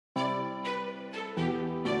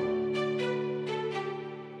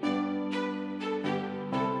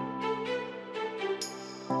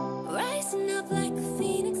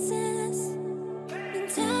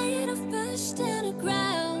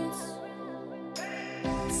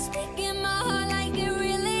Speaking my heart like it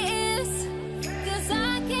really is, 'cause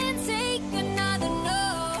I can't take another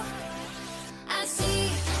no. I see,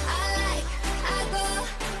 I like, I go,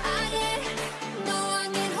 I get, no one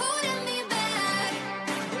can holding me back.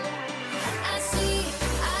 I see,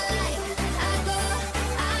 I like, I go,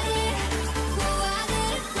 I get, go, I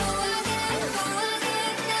get, go, I get, go, I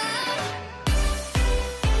get now.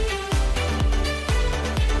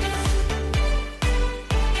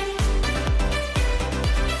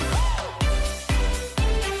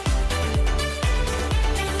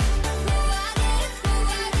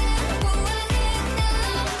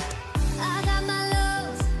 I got my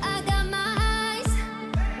lows, I got my highs,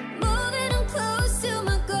 moving them close to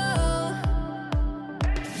my goal.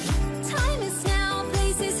 Time is now,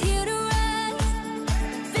 place is here to rest,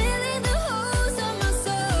 filling the holes of my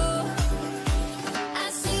soul. I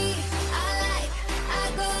see, I like, I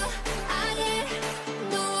go, I get,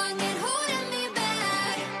 no one can holding me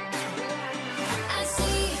back. I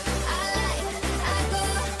see, I like, I go,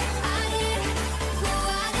 I get, go,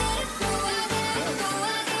 I get, go, I get, go,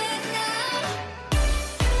 I get now.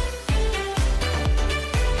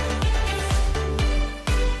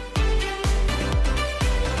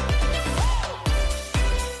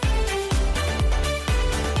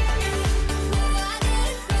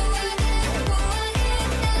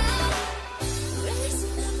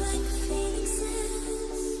 Raising up like the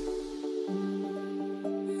phoenixes,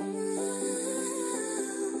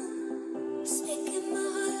 speaking my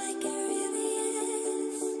heart like it really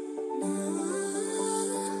is.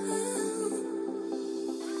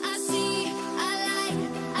 I see, I like,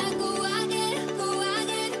 I go, I get, go, I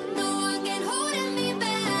get, no one can holding me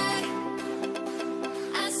back.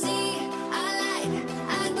 I see, I like,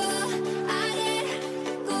 I go, I get,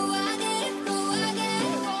 go, I get, go, I get,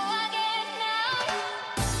 go, I get now.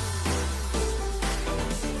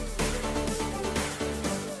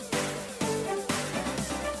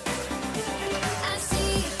 I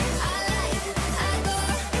see, I like, I go,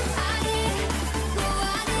 I get, go,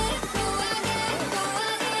 I get, go, I get, go,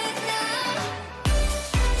 I get now.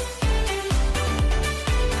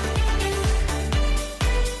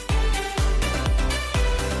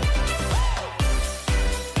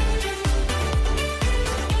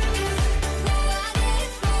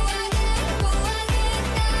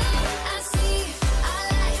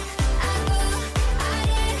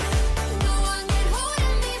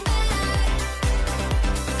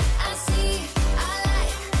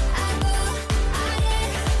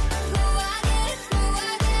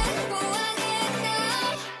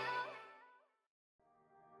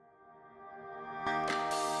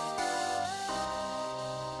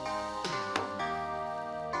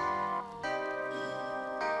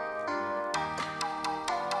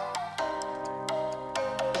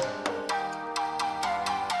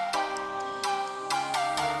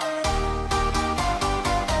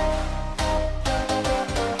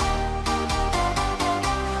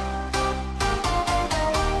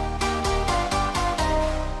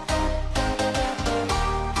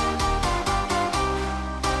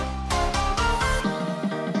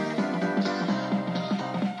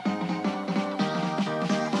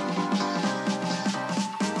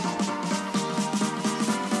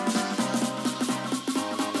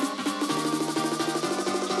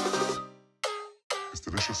 It's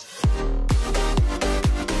delicious.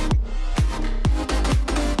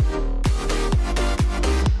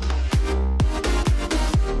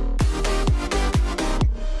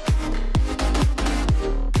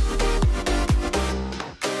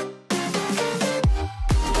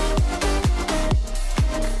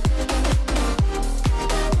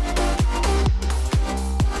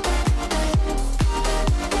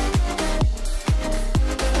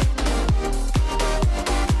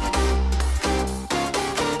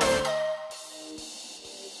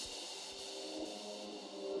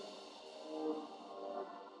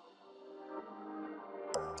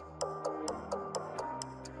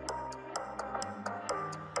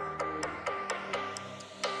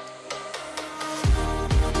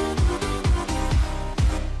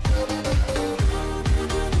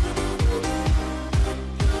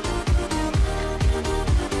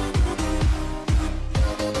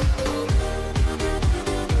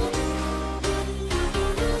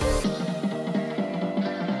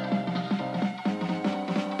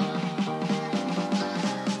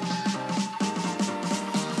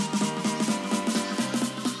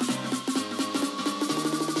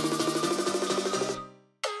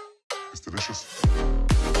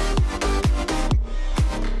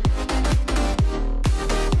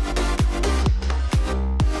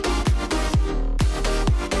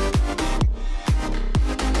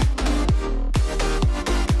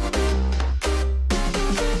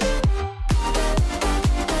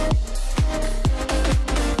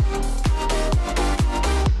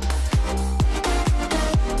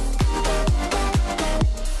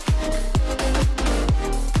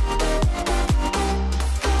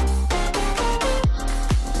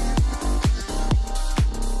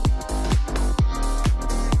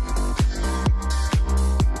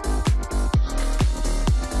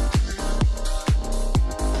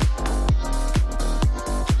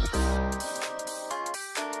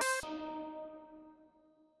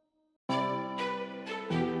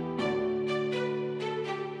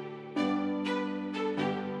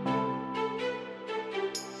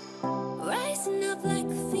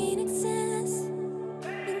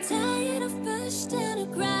 pushed down the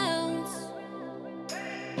ground.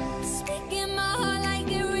 Speaking